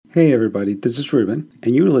Hey everybody, this is Ruben,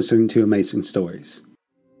 and you're listening to Amazing Stories.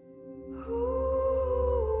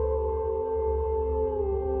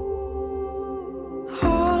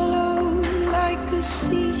 Hollow like a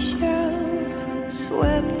seashell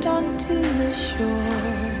swept onto the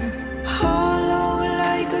shore. Hollow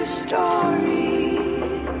like a story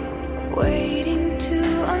waiting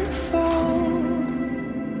to unfold.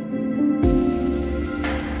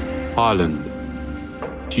 Harland,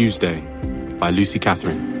 Tuesday, by Lucy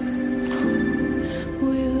Catherine.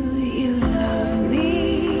 Will you love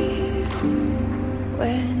me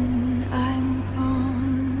when I'm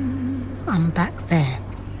gone? I'm back there.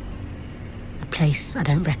 A place I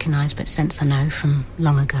don't recognise but sense I know from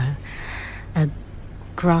long ago. A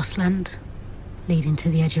grassland leading to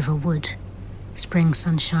the edge of a wood. Spring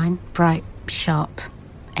sunshine, bright, sharp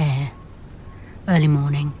air. Early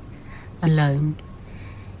morning, alone,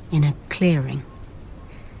 in a clearing.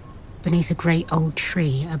 Beneath a great old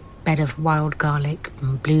tree, a bed of wild garlic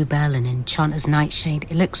and bluebell and enchanter's nightshade.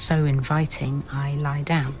 It looks so inviting, I lie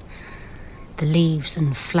down. The leaves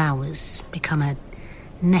and flowers become a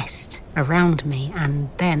nest around me, and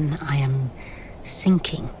then I am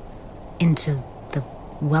sinking into the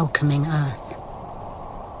welcoming earth.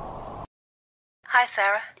 Hi,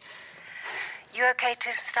 Sarah. You okay to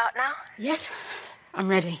start now? Yes, I'm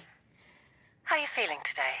ready. How are you feeling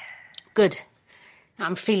today? Good.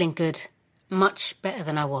 I'm feeling good. Much better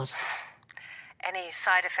than I was. Any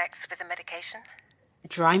side effects with the medication?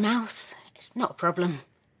 Dry mouth? It's not a problem.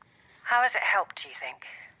 How has it helped, do you think?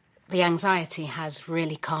 The anxiety has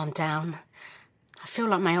really calmed down. I feel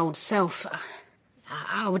like my old self.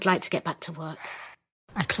 I would like to get back to work.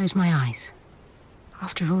 I close my eyes.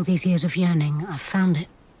 After all these years of yearning, I've found it.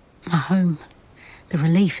 My home. The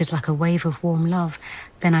relief is like a wave of warm love.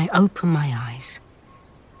 Then I open my eyes,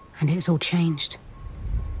 and it's all changed.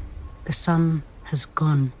 The sun has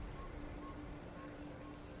gone.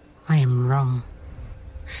 I am wrong.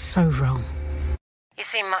 So wrong. You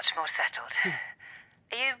seem much more settled.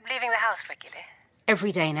 Are you leaving the house regularly?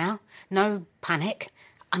 Every day now. No panic.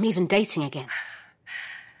 I'm even dating again.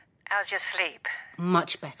 How's your sleep?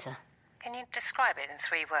 Much better. Can you describe it in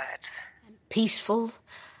 3 words? Peaceful,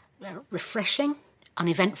 refreshing,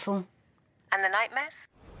 uneventful. And the nightmares?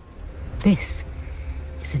 This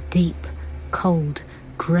is a deep, cold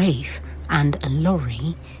grave, and a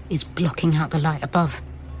lorry is blocking out the light above,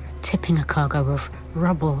 tipping a cargo of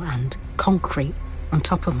rubble and concrete on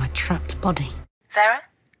top of my trapped body. Sarah?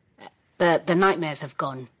 The nightmares have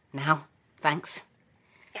gone now, thanks.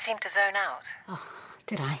 You seem to zone out. Oh,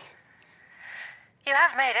 did I? You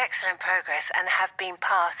have made excellent progress and have been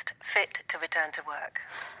passed fit to return to work.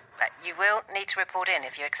 But you will need to report in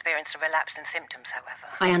if you experience a relapse in symptoms,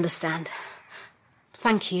 however. I understand.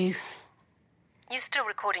 Thank you. You're still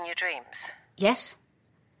recording your dreams? Yes?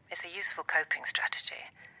 It's a useful coping strategy.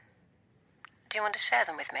 Do you want to share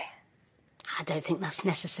them with me? I don't think that's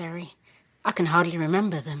necessary. I can hardly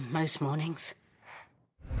remember them most mornings.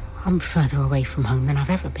 I'm further away from home than I've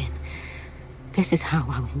ever been. This is how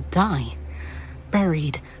I will die.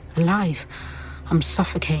 Buried, alive. I'm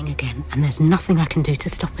suffocating again, and there's nothing I can do to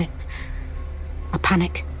stop it. I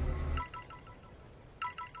panic.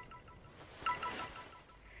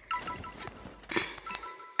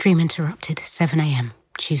 Dream interrupted, 7 a.m,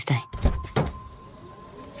 Tuesday.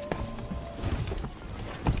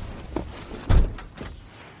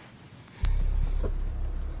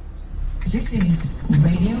 This is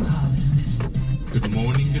Radio Harland. Good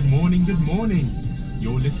morning, good morning, good morning.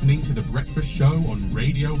 You're listening to The Breakfast Show on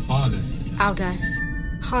Radio Harland. Aldo,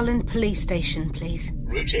 Harland Police Station, please.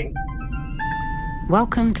 Routing.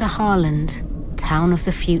 Welcome to Harland, town of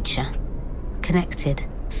the future. Connected,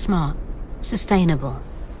 smart, sustainable.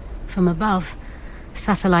 From above,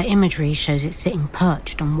 satellite imagery shows it sitting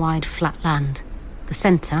perched on wide flat land. The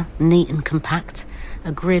centre, neat and compact,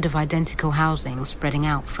 a grid of identical housing spreading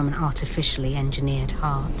out from an artificially engineered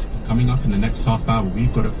heart. Coming up in the next half hour,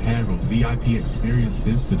 we've got a pair of VIP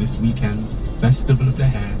experiences for this weekend's Festival of the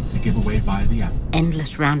Hair to give away via the app.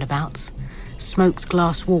 Endless roundabouts, smoked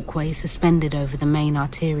glass walkways suspended over the main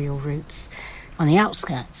arterial routes. On the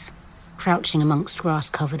outskirts, crouching amongst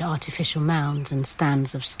grass-covered artificial mounds and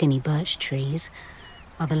stands of skinny birch trees,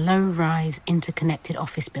 are the low-rise, interconnected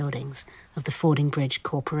office buildings of the Fording Bridge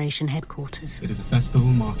Corporation headquarters. It is a festival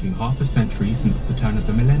marking half a century since the turn of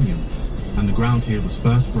the millennium, and the ground here was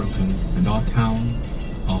first broken, and our town,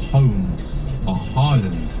 our home, our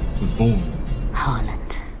Harland was born.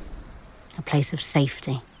 Harland. A place of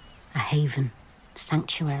safety, a haven,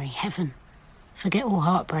 sanctuary, heaven. Forget all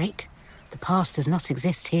heartbreak. The past does not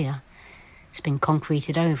exist here. It's been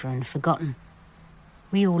concreted over and forgotten.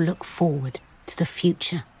 We all look forward to the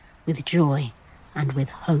future, with joy and with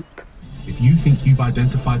hope. If you think you've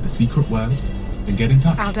identified the secret word, then get in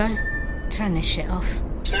touch. Aldo, turn this shit off.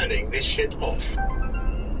 Turning this shit off.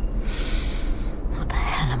 What the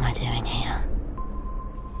hell am I doing here?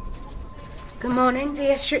 Good morning,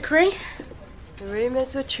 dear Strickery. The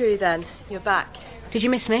rumours were true then. You're back. Did you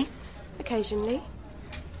miss me? Occasionally.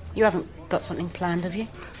 You haven't got something planned, have you?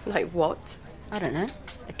 Like what? I don't know.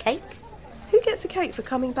 A cake? Who gets a cake for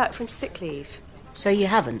coming back from sick leave? So you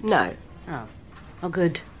haven't? No. Oh. Oh,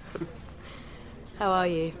 good. How are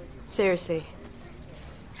you? Seriously.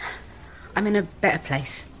 I'm in a better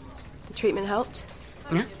place. The treatment helped?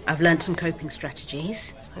 Yeah. I've learned some coping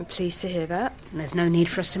strategies. I'm pleased to hear that. And there's no need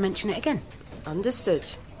for us to mention it again. Understood.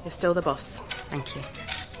 You're still the boss. Thank you.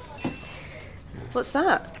 What's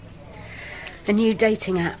that? A new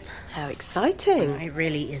dating app. How exciting. No, it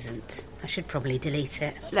really isn't. I should probably delete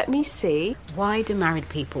it. Let me see. Why do married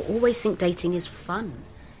people always think dating is fun?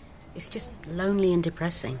 It's just lonely and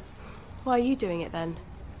depressing. Why are you doing it then?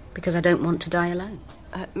 Because I don't want to die alone.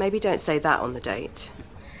 Maybe don't say that on the date.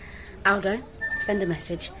 Aldo, send a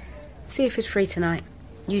message. See if he's free tonight.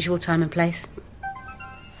 Usual time and place.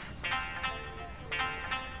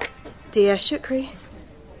 Dear Shukri.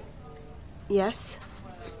 Yes.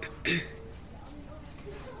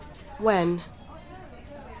 When?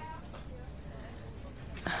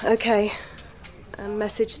 Okay.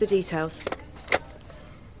 Message the details.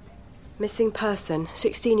 Missing person,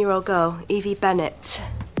 16-year-old girl, Evie Bennett.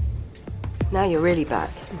 Now you're really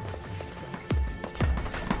back.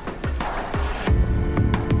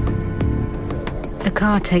 The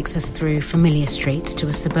car takes us through familiar streets to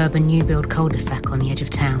a suburban new-build cul-de-sac on the edge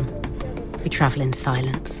of town. We travel in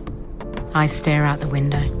silence. I stare out the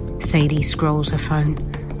window. Sadie scrolls her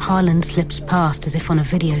phone. Harland slips past as if on a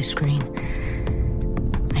video screen.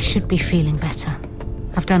 I should be feeling better.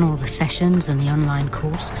 I've done all the sessions and the online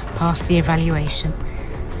course, passed the evaluation.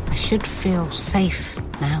 I should feel safe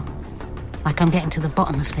now. Like I'm getting to the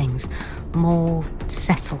bottom of things, more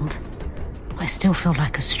settled. I still feel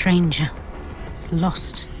like a stranger,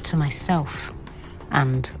 lost to myself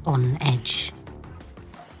and on edge.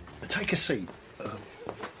 Take a seat.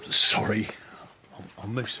 Sorry. I'll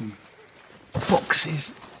move some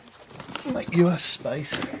boxes. Make you a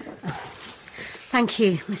space. Thank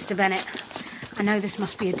you, Mr. Bennett. I know this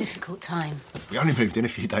must be a difficult time. We only moved in a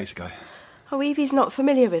few days ago. Oh, Evie's not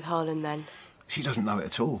familiar with Harland then? She doesn't know it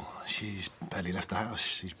at all. She's barely left the house.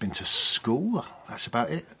 She's been to school. That's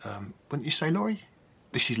about it. Wouldn't you say, Laurie?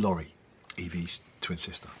 This is Laurie, Evie's twin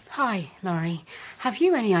sister. Hi, Laurie. Have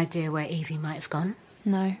you any idea where Evie might have gone?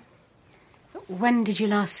 No. When did you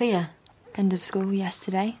last see her? End of school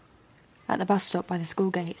yesterday. At the bus stop by the school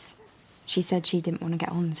gates. She said she didn't want to get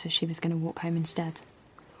on, so she was going to walk home instead.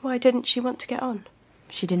 Why didn't she want to get on?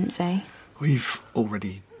 She didn't say. We've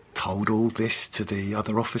already told all this to the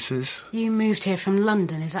other officers. You moved here from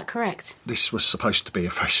London, is that correct? This was supposed to be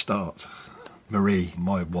a fresh start. Marie,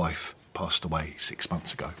 my wife, passed away 6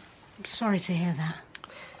 months ago. I'm sorry to hear that.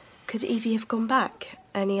 Could Evie have gone back?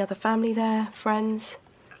 Any other family there? Friends?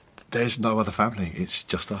 There's no other family. It's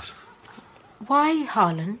just us. Why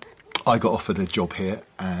Harland? I got offered a job here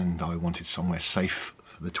and I wanted somewhere safe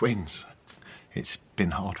for the twins. It's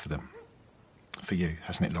been hard for them. For you,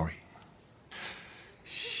 hasn't it, Laurie?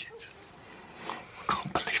 Shit. I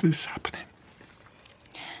can't believe this is happening.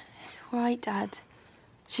 It's all right, Dad.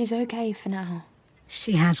 She's okay for now.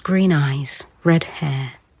 She has green eyes, red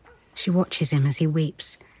hair. She watches him as he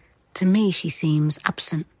weeps. To me, she seems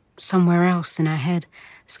absent, somewhere else in her head,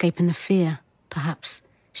 escaping the fear, perhaps.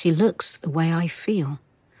 She looks the way I feel.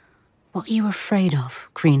 What are you afraid of,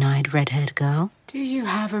 green-eyed, red-haired girl? Do you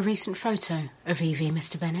have a recent photo of Evie,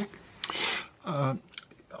 Mr. Bennett? I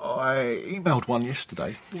emailed one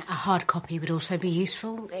yesterday. Yeah, a hard copy would also be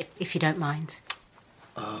useful, if you don't mind.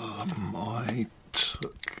 I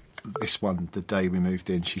took this one the day we moved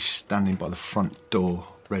in. She's standing by the front door,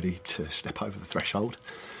 ready to step over the threshold.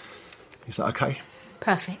 Is that okay?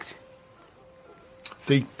 Perfect.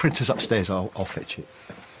 The printer's upstairs. I'll fetch it.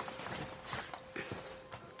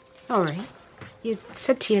 Laurie, you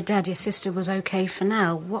said to your dad your sister was okay for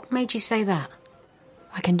now. What made you say that?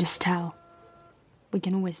 I can just tell. We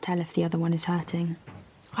can always tell if the other one is hurting.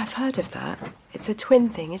 I've heard of that. It's a twin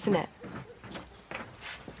thing, isn't it?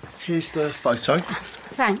 Here's the photo.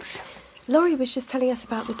 Thanks. Laurie was just telling us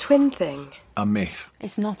about the twin thing. A myth.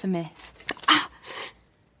 It's not a myth.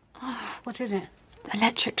 What is it?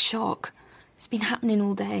 Electric shock. It's been happening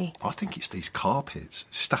all day. I think it's these carpets.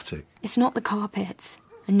 Static. It's not the carpets.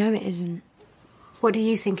 I know it isn't. What do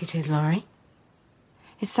you think it is, Laurie?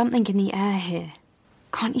 It's something in the air here.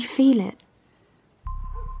 Can't you feel it?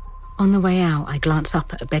 On the way out, I glance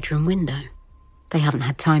up at a bedroom window. They haven't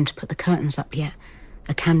had time to put the curtains up yet.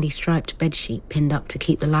 A candy-striped bedsheet pinned up to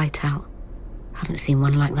keep the light out. Haven't seen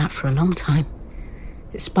one like that for a long time.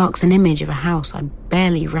 It sparks an image of a house I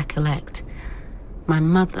barely recollect. My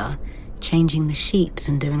mother changing the sheets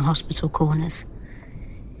and doing hospital corners.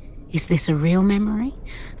 Is this a real memory?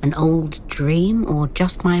 An old dream? Or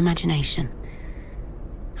just my imagination?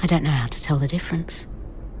 I don't know how to tell the difference.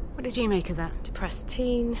 What did you make of that? Depressed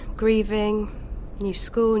teen, grieving, new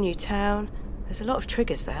school, new town. There's a lot of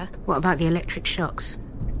triggers there. What about the electric shocks?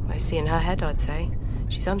 Mostly in her head, I'd say.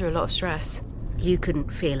 She's under a lot of stress. You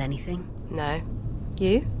couldn't feel anything? No.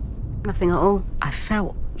 You? Nothing at all. I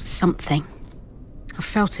felt something. I've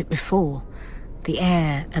felt it before. The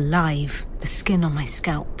air alive, the skin on my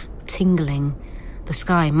scalp tingling, the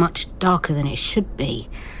sky much darker than it should be,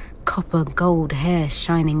 copper gold hair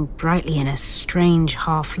shining brightly in a strange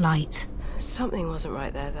half-light. Something wasn't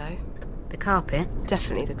right there, though. The carpet?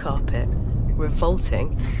 Definitely the carpet.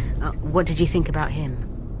 Revolting. What did you think about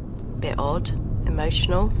him? Bit odd.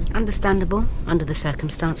 Emotional. Understandable, under the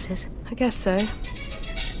circumstances. I guess so.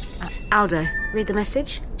 Aldo, read the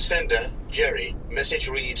message. Sender, Jerry. Message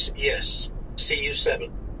reads, yes. See you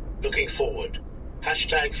 7. Looking forward.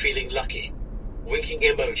 Hashtag feeling lucky. Winking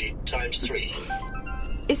emoji ×3.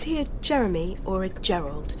 Is he a Jeremy or a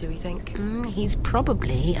Gerald, do we think? He's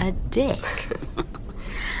probably a dick.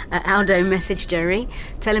 Aldo, message Jerry.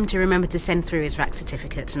 Tell him to remember to send through his vac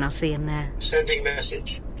certificates and I'll see him there. Sending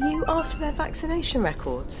message. You asked for their vaccination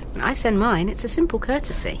records? I send mine. It's a simple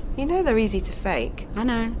courtesy. You know they're easy to fake. I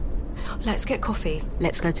know. Let's get coffee.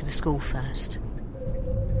 Let's go to the school first.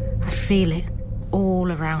 I feel it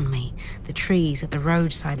all around me. The trees at the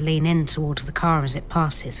roadside lean in towards the car as it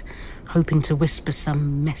passes, hoping to whisper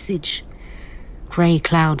some message. Grey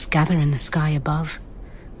clouds gather in the sky above.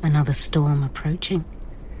 Another storm approaching.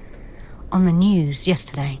 On the news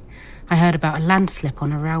yesterday, I heard about a landslip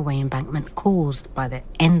on a railway embankment caused by the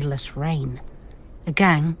endless rain. A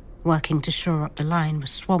gang, working to shore up the line,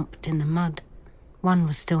 was swamped in the mud. One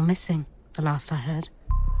was still missing, the last I heard.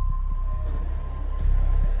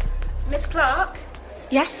 Miss Clark?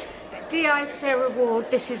 Yes? D.I. Sarah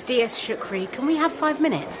Ward, this is D.S. Shukri. Can we have 5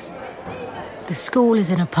 minutes? The school is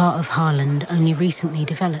in a part of Harland only recently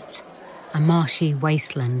developed. A marshy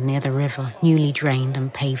wasteland near the river, newly drained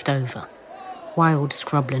and paved over. Wild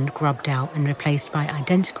scrubland grubbed out and replaced by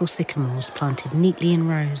identical sycamores planted neatly in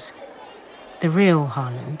rows. The real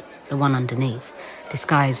Harland, the one underneath,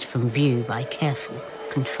 disguised from view by careful,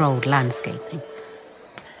 controlled landscaping.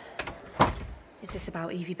 Is this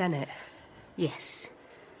about Evie Bennett? Yes.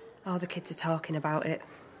 Oh, the kids are talking about it.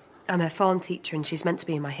 I'm her form teacher and she's meant to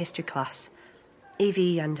be in my history class.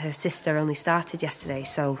 Evie and her sister only started yesterday,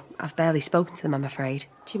 so I've barely spoken to them, I'm afraid.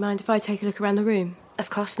 Do you mind if I take a look around the room? Of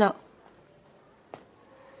course not.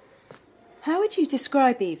 How would you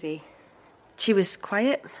describe Evie? She was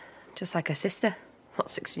quiet, just like her sister. What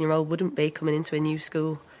 16-year-old wouldn't be coming into a new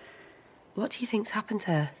school? What do you think's happened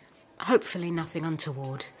to her? Hopefully nothing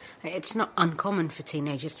untoward. It's not uncommon for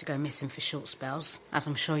teenagers to go missing for short spells, as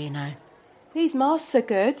I'm sure you know. These masks are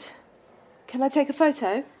good. Can I take a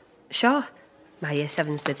photo? Sure. My year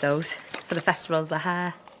 7s did those for the Festival of the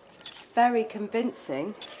Hair. Very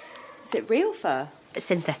convincing. Is it real fur? It's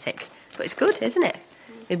synthetic, but it's good, isn't it?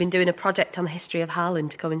 We've been doing a project on the history of Harland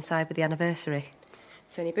to coincide with the anniversary.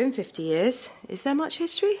 It's only been 50 years. Is there much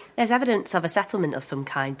history? There's evidence of a settlement of some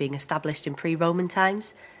kind being established in pre-Roman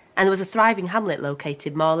times, and there was a thriving hamlet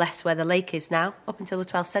located more or less where the lake is now, up until the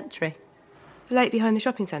 12th century. The lake behind the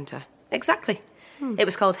shopping centre? Exactly. It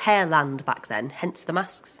was called Harland back then, hence the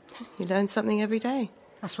masks. You learn something every day.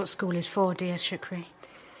 That's what school is for, dear Shukri.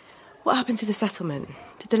 What happened to the settlement?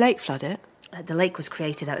 Did the lake flood it? The lake was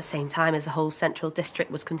created at the same time as the whole central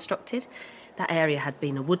district was constructed. That area had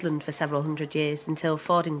been a woodland for several hundred years until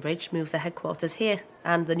Fordingbridge moved their headquarters here,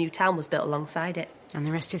 and the new town was built alongside it. And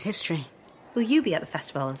the rest is history. Will you be at the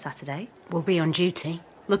festival on Saturday? We'll be on duty.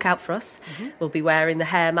 Look out for us. We'll be wearing the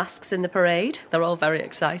hair masks in the parade. They're all very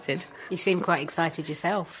excited. You seem quite excited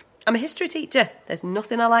yourself. I'm a history teacher. There's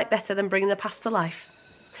nothing I like better than bringing the past to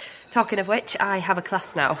life. Talking of which, I have a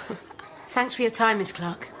class now. Thanks for your time, Miss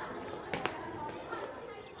Clark.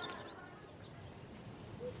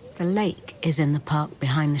 The lake is in the park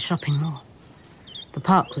behind the shopping mall. The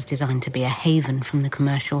park was designed to be a haven from the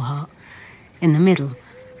commercial heart. In the middle,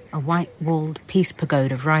 a white-walled peace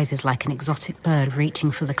pagoda rises like an exotic bird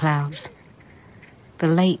reaching for the clouds. The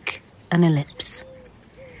lake, an ellipse.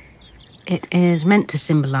 It is meant to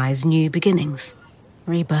symbolise new beginnings,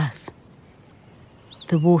 rebirth.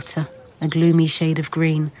 The water, a gloomy shade of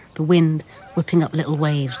green, the wind whipping up little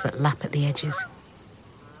waves that lap at the edges.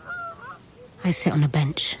 I sit on a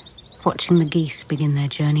bench, watching the geese begin their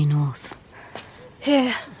journey north.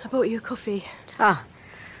 Here, I bought you a coffee. Ah,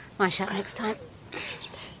 my shout next time.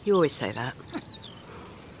 You always say that.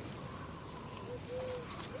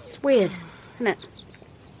 It's weird, isn't it?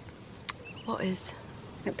 What is?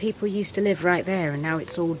 That people used to live right there and now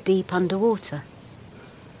it's all deep underwater.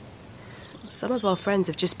 Some of our friends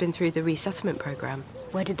have just been through the resettlement programme.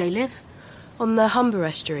 Where did they live? On the Humber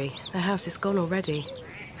estuary. Their house is gone already.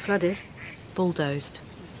 Flooded? Bulldozed.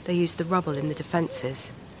 They used the rubble in the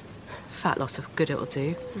defences. Fat lot of good it'll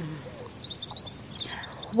do.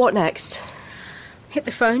 What next? Hit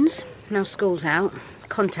the phones. Now school's out.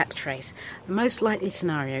 Contact trace. The most likely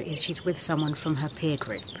scenario is she's with someone from her peer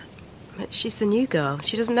group. But she's the new girl.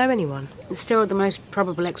 She doesn't know anyone. It's still the most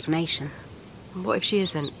probable explanation. What if she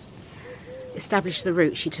isn't? Establish the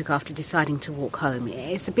route she took after deciding to walk home.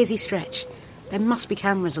 It's a busy stretch. There must be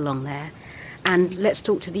cameras along there. And let's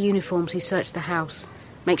talk to the uniforms who searched the house.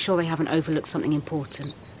 Make sure they haven't overlooked something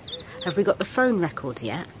important. Have we got the phone records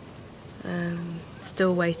yet?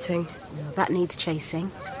 Still waiting. That needs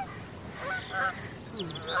chasing.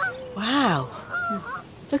 Wow.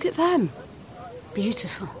 Look at them.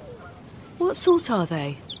 Beautiful. What sort are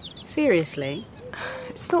they? Seriously?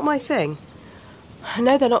 It's not my thing. I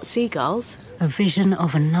know they're not seagulls. A vision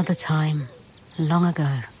of another time, long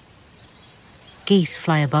ago. Geese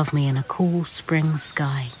fly above me in a cool spring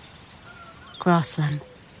sky. Grassland,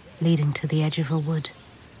 leading to the edge of a wood.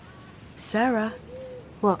 Sarah?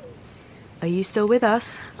 What? Are you still with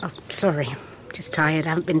us? Oh, sorry. Just tired. I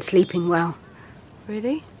haven't been sleeping well.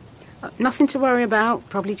 Really? Nothing to worry about.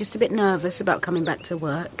 Probably just a bit nervous about coming back to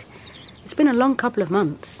work. It's been a long couple of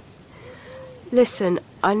months. Listen,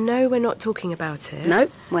 I know we're not talking about it. No,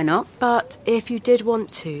 we're not. But if you did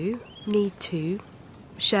want to, need to,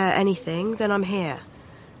 share anything, then I'm here.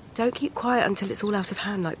 Don't keep quiet until it's all out of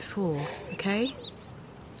hand like before, okay?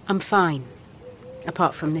 I'm fine.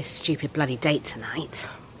 Apart from this stupid bloody date tonight.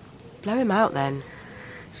 Blow him out then.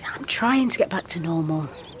 I'm trying to get back to normal.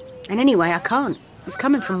 And anyway, I can't. It's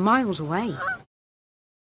coming from miles away.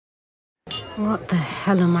 What the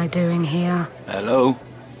hell am I doing here? Hello?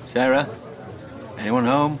 Sarah? Anyone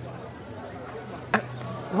home?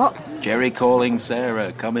 What? Jerry calling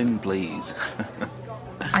Sarah. Come in, please.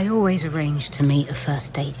 I always arrange to meet a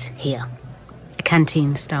first date here. A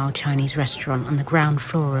canteen-style Chinese restaurant on the ground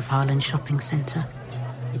floor of Harland shopping centre.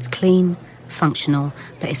 It's clean, functional,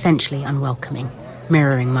 but essentially unwelcoming,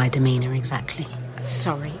 mirroring my demeanour exactly.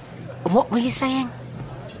 Sorry. What were you saying?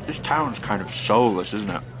 This town's kind of soulless,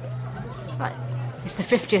 isn't it? Right. It's the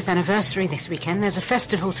 50th anniversary this weekend. There's a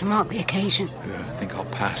festival to mark the occasion. Yeah, I think I'll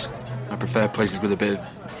pass. I prefer places with a bit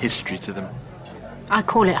of history to them. I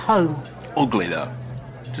call it home. Ugly, though.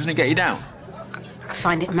 Doesn't it get you down? I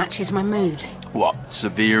find it matches my mood. What,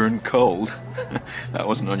 severe and cold? That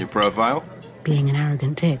wasn't on your profile. Being an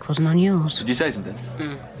arrogant dick wasn't on yours. Did you say something?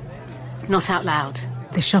 Not out loud.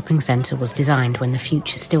 The shopping centre was designed when the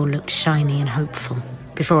future still looked shiny and hopeful,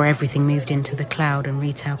 before everything moved into the cloud and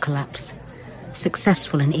retail collapsed.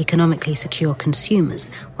 Successful and economically secure consumers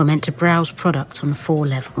were meant to browse products on 4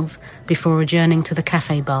 levels before adjourning to the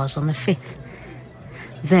cafe bars on the 5th.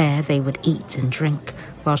 There they would eat and drink,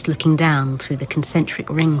 whilst looking down through the concentric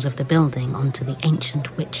rings of the building onto the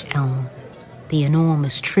ancient wych elm, the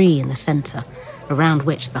enormous tree in the centre, around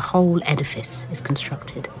which the whole edifice is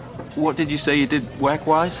constructed. What did you say you did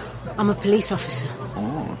work-wise? I'm a police officer.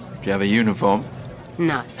 Oh, do you have a uniform?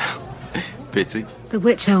 No. Pity. The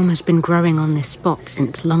wych elm has been growing on this spot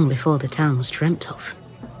since long before the town was dreamt of.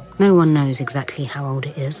 No one knows exactly how old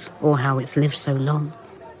it is, or how it's lived so long.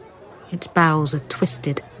 Its boughs are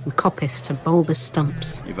twisted and coppiced to bulbous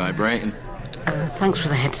stumps. You're vibrating. Thanks for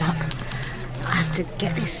the heads up. I have to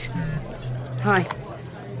get this. Hi.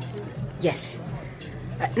 Yes.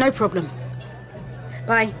 No problem.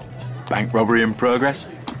 Bye. Bank robbery in progress?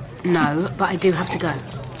 No, but I do have to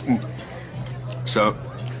go. So,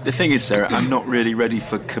 the thing is, Sarah, I'm not really ready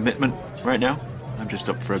for commitment right now. I'm just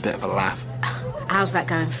up for a bit of a laugh. How's that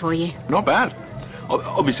going for you? Not bad.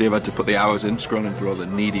 Obviously, I've had to put the hours in, scrolling through all the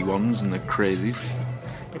needy ones and the crazies.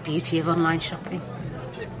 The beauty of online shopping.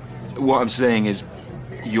 What I'm saying is,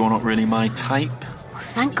 you're not really my type. Well,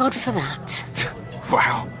 thank God for that.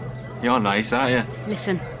 Wow. You're nice, aren't you?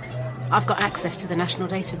 Listen, I've got access to the national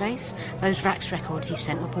database. Those Vax records you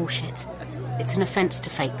sent were bullshit. It's an offence to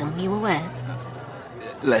fake them. Were you aware?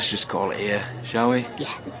 Let's just call it here, shall we?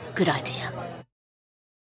 Yeah, good idea.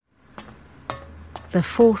 The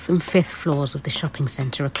 4th and 5th floors of the shopping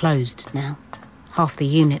centre are closed now. Half the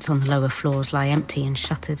units on the lower floors lie empty and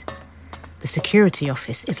shuttered. The security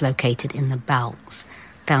office is located in the bowels,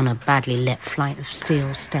 down a badly lit flight of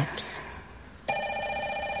steel steps.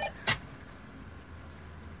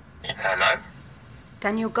 Hello?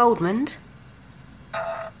 Daniel Goldman?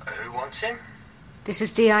 Who wants him? This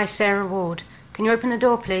is DI Sarah Ward. Can you open the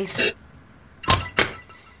door, please?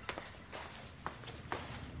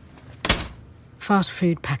 Fast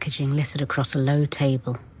food packaging littered across a low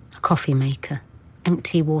table. A coffee maker.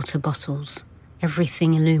 Empty water bottles.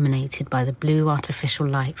 Everything illuminated by the blue artificial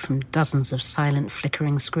light from dozens of silent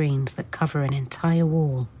flickering screens that cover an entire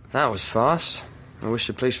wall. That was fast. I wish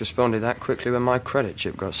the police responded that quickly when my credit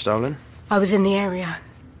chip got stolen. I was in the area.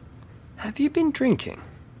 Have you been drinking?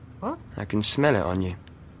 What? I can smell it on you.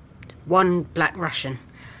 One Black Russian.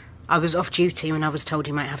 I was off duty when I was told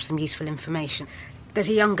you might have some useful information. There's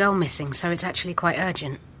a young girl missing, so it's actually quite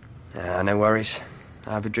urgent. No worries.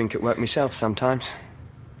 I have a drink at work myself sometimes.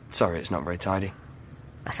 Sorry, it's not very tidy.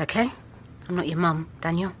 That's okay. I'm not your mum,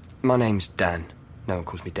 Daniel. My name's Dan. No one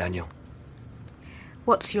calls me Daniel.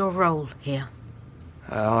 What's your role here?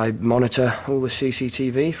 I monitor all the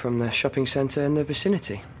CCTV from the shopping centre in the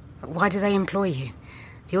vicinity. Why do they employ you?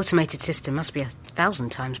 The automated system must be 1,000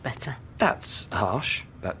 times better. That's harsh,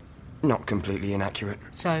 but not completely inaccurate.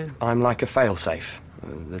 So? I'm like a failsafe.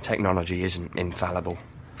 The technology isn't infallible.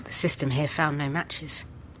 But the system here found no matches.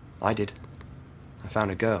 I did. I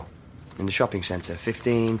found a girl in the shopping centre,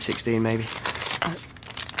 15, 16 maybe.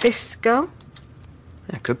 This girl?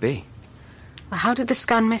 Yeah, could be. Well, how did the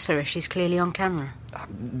scan miss her if she's clearly on camera?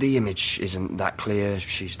 The image isn't that clear.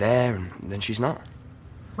 She's there and then she's not.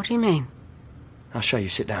 What do you mean? I'll show you.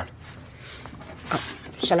 Sit down.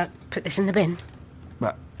 Shall I put this in the bin?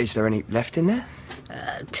 But is there any left in there?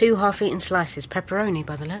 2 half-eaten slices, pepperoni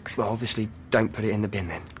by the looks. Well, obviously, don't put it in the bin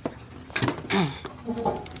then.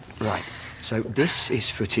 Right. So this is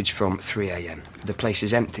footage from 3 a.m. The place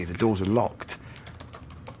is empty. The doors are locked.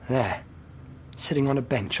 There. Sitting on a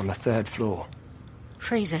bench on the 3rd floor.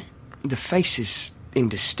 Freeze it. The face is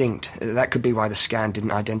indistinct. That could be why the scan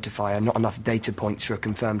didn't identify her. Not enough data points for a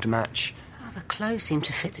confirmed match. Oh, the clothes seem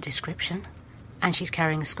to fit the description. And she's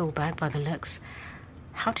carrying a school bag by the looks.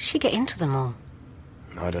 How did she get into them all?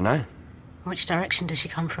 I don't know. Which direction does she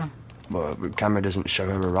come from? Well, the camera doesn't show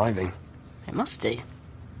her arriving. It must do.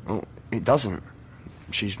 Well, it doesn't.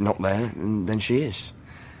 She's not there, and then she is.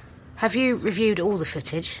 Have you reviewed all the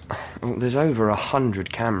footage? Well, there's over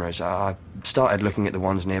 100 cameras. I started looking at the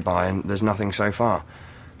ones nearby, and there's nothing so far.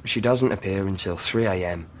 She doesn't appear until 3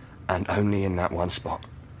 a.m, and only in that one spot.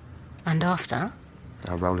 And after?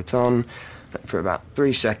 I roll it on. For about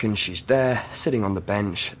 3 seconds, she's there, sitting on the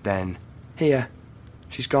bench. Then, here,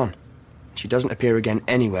 she's gone. She doesn't appear again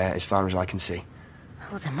anywhere as far as I can see.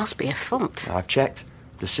 Oh, there must be a fault. I've checked.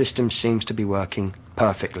 The system seems to be working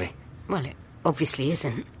perfectly. Well, it obviously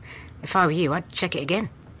isn't. If I were you, I'd check it again.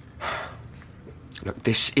 Look,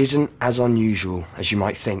 this isn't as unusual as you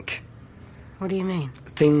might think. What do you mean?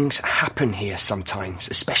 Things happen here sometimes,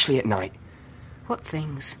 especially at night. What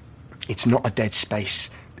things? It's not a dead space.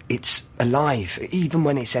 It's alive, even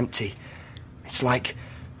when it's empty. It's like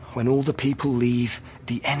when all the people leave,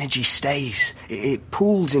 the energy stays. It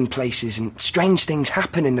pools in places and strange things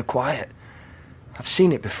happen in the quiet. I've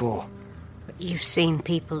seen it before. But you've seen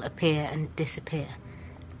people appear and disappear?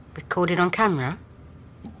 Recorded on camera?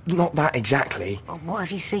 Not that exactly. Well, what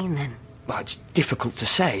have you seen then? Well, it's difficult to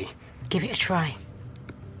say. Give it a try.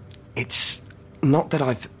 It's not that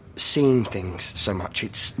I've seen things so much.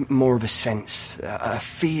 It's more of a sense, a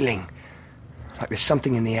feeling. Like there's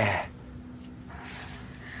something in the air.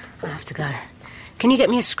 I have to go. Can you get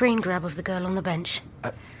me a screen grab of the girl on the bench?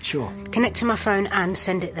 Sure. Connect to my phone and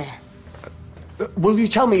send it there. Will you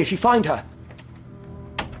tell me if you find her?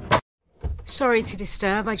 Sorry to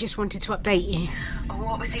disturb, I just wanted to update you.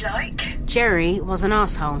 What was he like? Jerry was an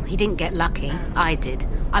arsehole. He didn't get lucky. I did.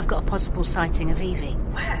 I've got a possible sighting of Evie.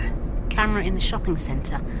 Where? Camera in the shopping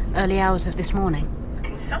centre. Early hours of this morning.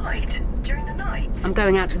 Inside? During the night? I'm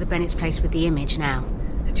going out to the Bennett's place with the image now.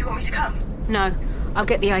 Do you want me to come? No. I'll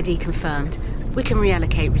get the ID confirmed. We can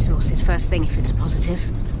reallocate resources first thing if it's a positive.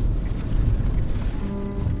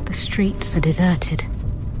 The streets are deserted.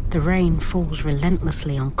 The rain falls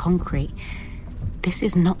relentlessly on concrete. This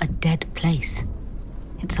is not a dead place.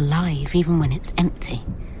 It's alive even when it's empty.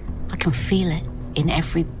 I can feel it in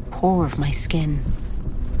every pore of my skin.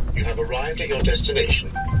 You have arrived at your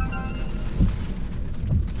destination.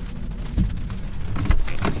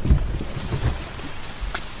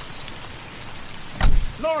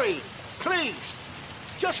 Laurie, please,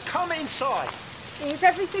 just come inside. Is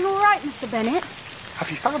everything all right, Mr. Bennett?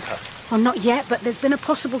 Have you found her? Well, not yet, but there's been a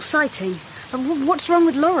possible sighting. What's wrong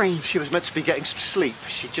with Laurie? She was meant to be getting some sleep.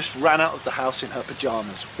 She just ran out of the house in her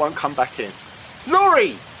pyjamas. Won't come back in.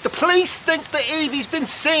 Laurie! The police think that Evie's been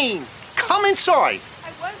seen. Come inside.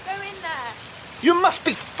 I won't go in there. You must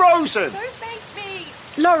be frozen! Don't make me!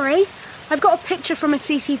 Laurie, I've got a picture from a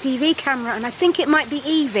CCTV camera and I think it might be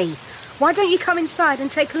Evie. Why don't you come inside and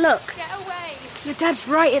take a look? Get away! Your dad's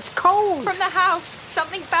right, it's cold. From the house,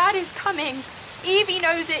 something bad is coming. Evie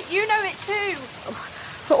knows it, you know it too.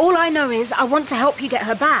 But all I know is I want to help you get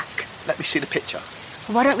her back. Let me see the picture.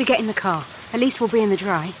 Why don't we get in the car? At least we'll be in the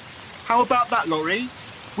dry. How about that, Laurie?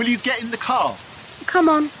 Will you get in the car? Come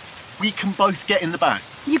on. We can both get in the back.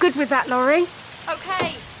 You good with that, Laurie?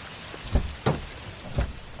 Okay.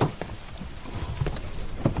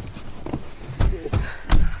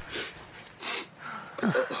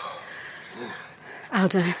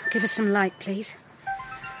 Aldo, give us some light, please.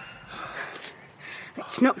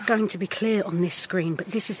 It's not going to be clear on this screen, but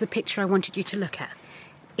this is the picture I wanted you to look at.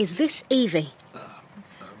 Is this Evie?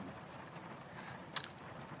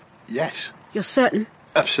 Yes. You're certain?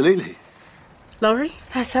 Absolutely. Laurie?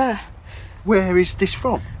 That's her. Where is this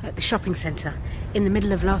from? At the shopping centre, in the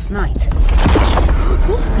middle of last night.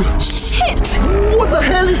 Shit! What the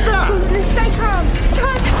hell is that? Stay calm.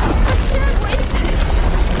 Dad, I'm scared.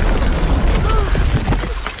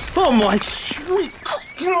 Oh my sweet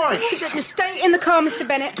Christ! Stay in the car, Mr.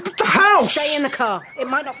 Bennett. The house! Stay in the car. It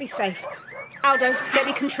might not be safe. Aldo, get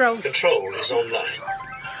me control. Control is online.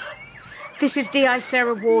 This is DI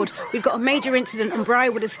Sarah Ward. We've got a major incident on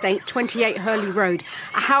Briarwood Estate, 28 Hurley Road.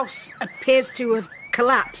 A house appears to have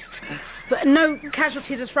collapsed. But no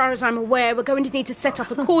casualties as far as I'm aware. We're going to need to set up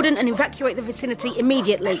a cordon and evacuate the vicinity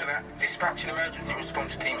immediately. Dispatching emergency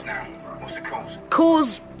response teams now. What's the cause?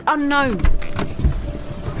 Cause unknown.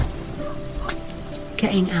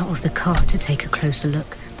 Getting out of the car to take a closer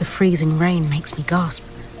look, the freezing rain makes me gasp.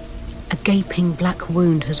 A gaping black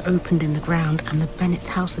wound has opened in the ground and the Bennett's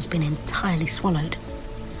house has been entirely swallowed.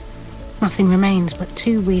 Nothing remains but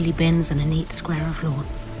 2 wheelie bins and a neat square of lawn.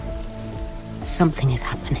 Something is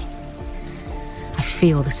happening. I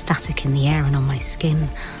feel the static in the air and on my skin.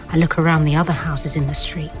 I look around the other houses in the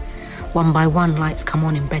street. One by one, lights come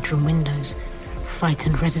on in bedroom windows.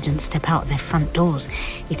 Frightened residents step out their front doors.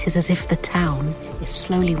 It is as if the town is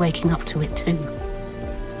slowly waking up to it too.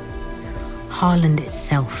 Harland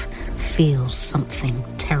itself feels something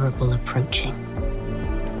terrible approaching.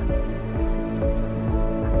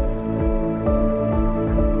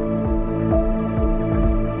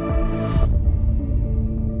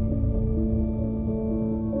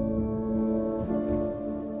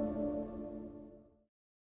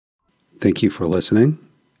 Thank you for listening,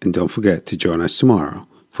 and don't forget to join us tomorrow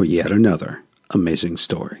for yet another amazing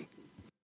story.